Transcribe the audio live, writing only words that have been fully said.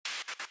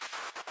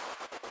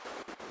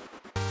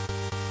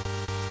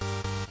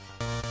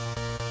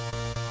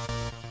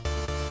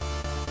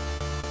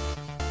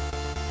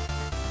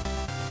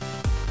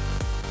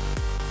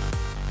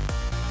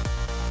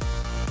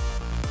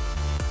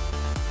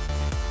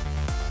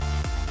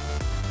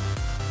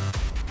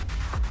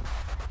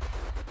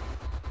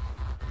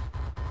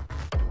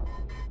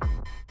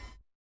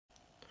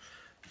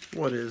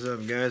What is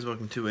up, guys?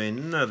 Welcome to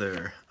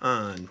another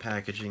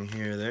unpackaging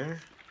here.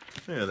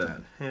 Look at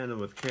that. Handle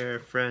with care,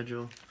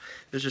 fragile.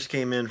 This just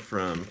came in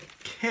from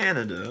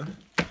Canada.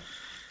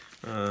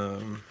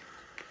 Like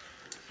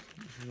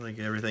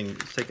everything,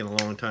 it's taken a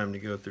long time to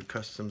go through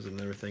customs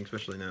and everything,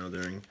 especially now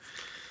during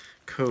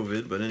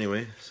COVID. But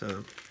anyway,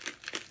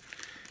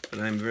 but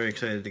I'm very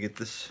excited to get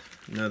this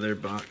another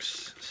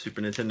box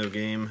Super Nintendo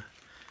game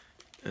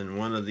and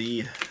one of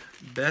the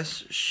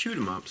best shoot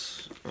 'em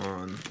ups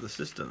on the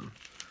system.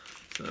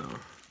 So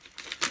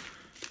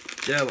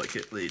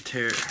delicately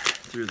tear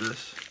through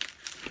this.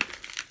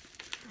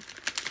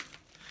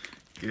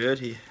 Good,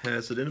 he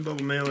has it in a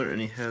bubble mailer and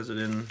he has it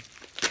in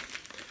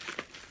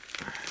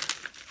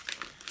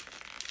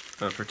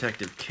a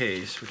protective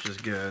case, which is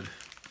good.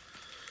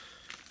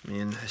 I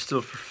mean, I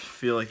still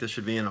feel like this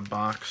should be in a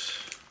box,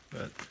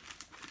 but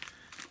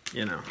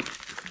you know,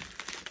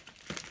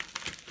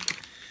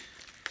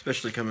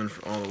 especially coming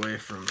all the way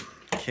from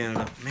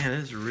Canada. Man, it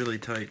is really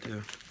tight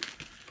too.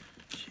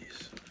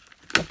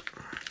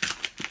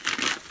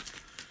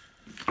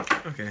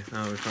 Okay,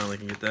 now we finally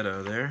can get that out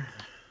of there.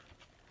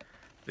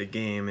 The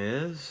game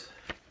is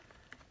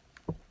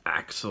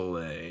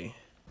Axelay.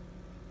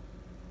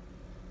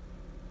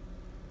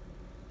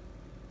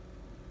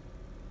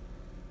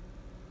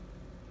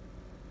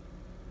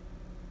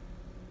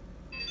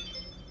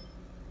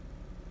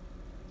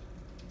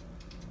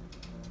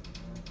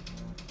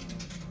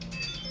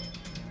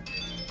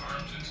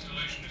 Arms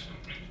installation is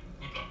complete.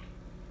 Good luck.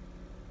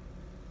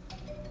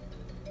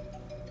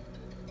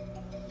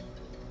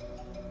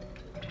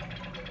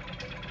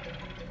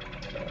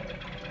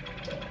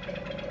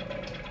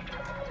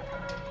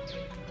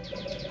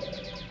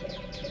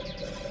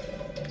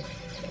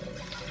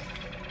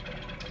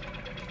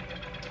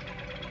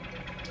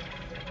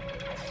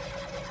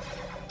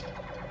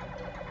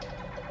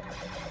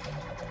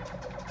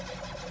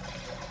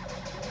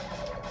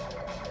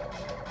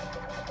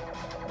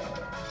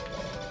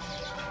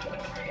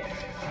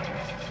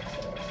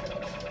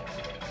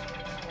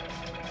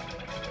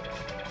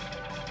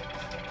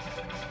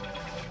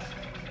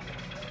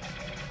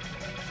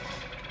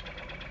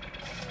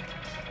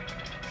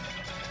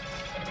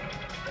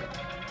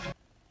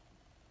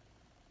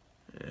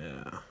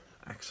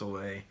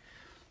 Axelay.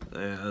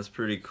 Yeah, that's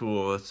pretty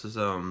cool. This is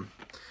one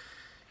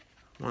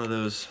of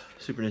those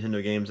Super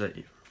Nintendo games that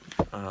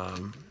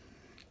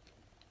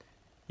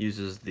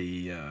uses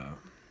the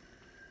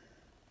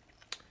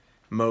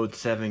Mode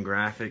 7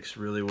 graphics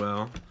really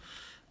well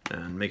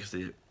and makes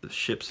the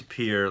ships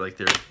appear like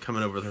they're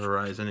coming over the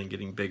horizon and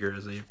getting bigger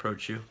as they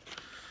approach you.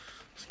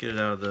 Let's get it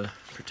out of the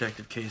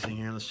protective casing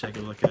here. Let's take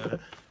a look at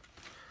it.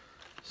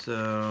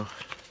 So,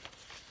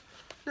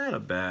 not a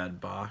bad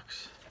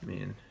box. I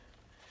mean,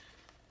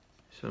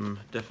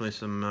 definitely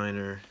some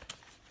minor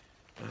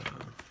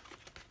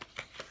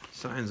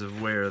signs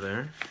of wear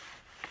there.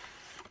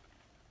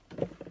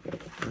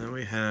 And then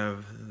we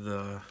have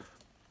the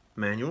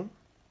manual.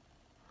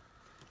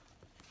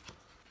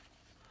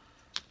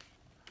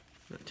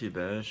 Not too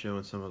bad,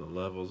 showing some of the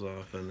levels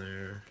off in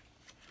there.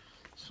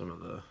 Some of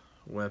the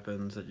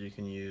weapons that you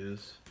can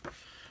use.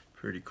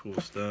 Pretty cool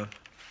stuff.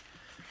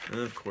 And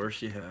then of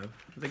course you have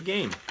the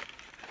game.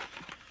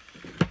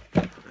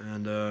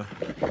 And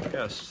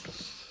yes,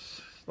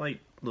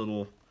 slight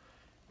little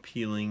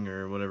peeling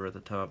or whatever at the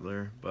top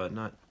there, but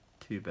not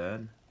too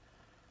bad.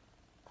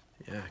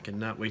 Yeah, I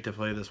cannot wait to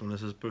play this one.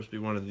 This is supposed to be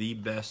one of the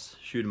best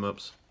shoot 'em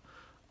ups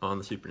on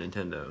the Super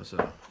Nintendo,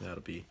 so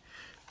that'll be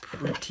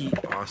pretty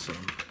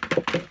awesome.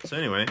 So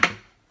anyway,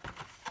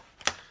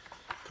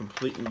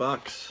 complete in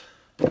box,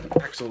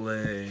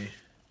 Axelay.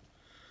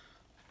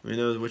 Let me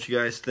know what you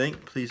guys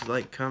think. Please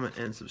like, comment,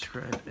 and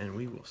subscribe, and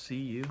we will see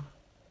you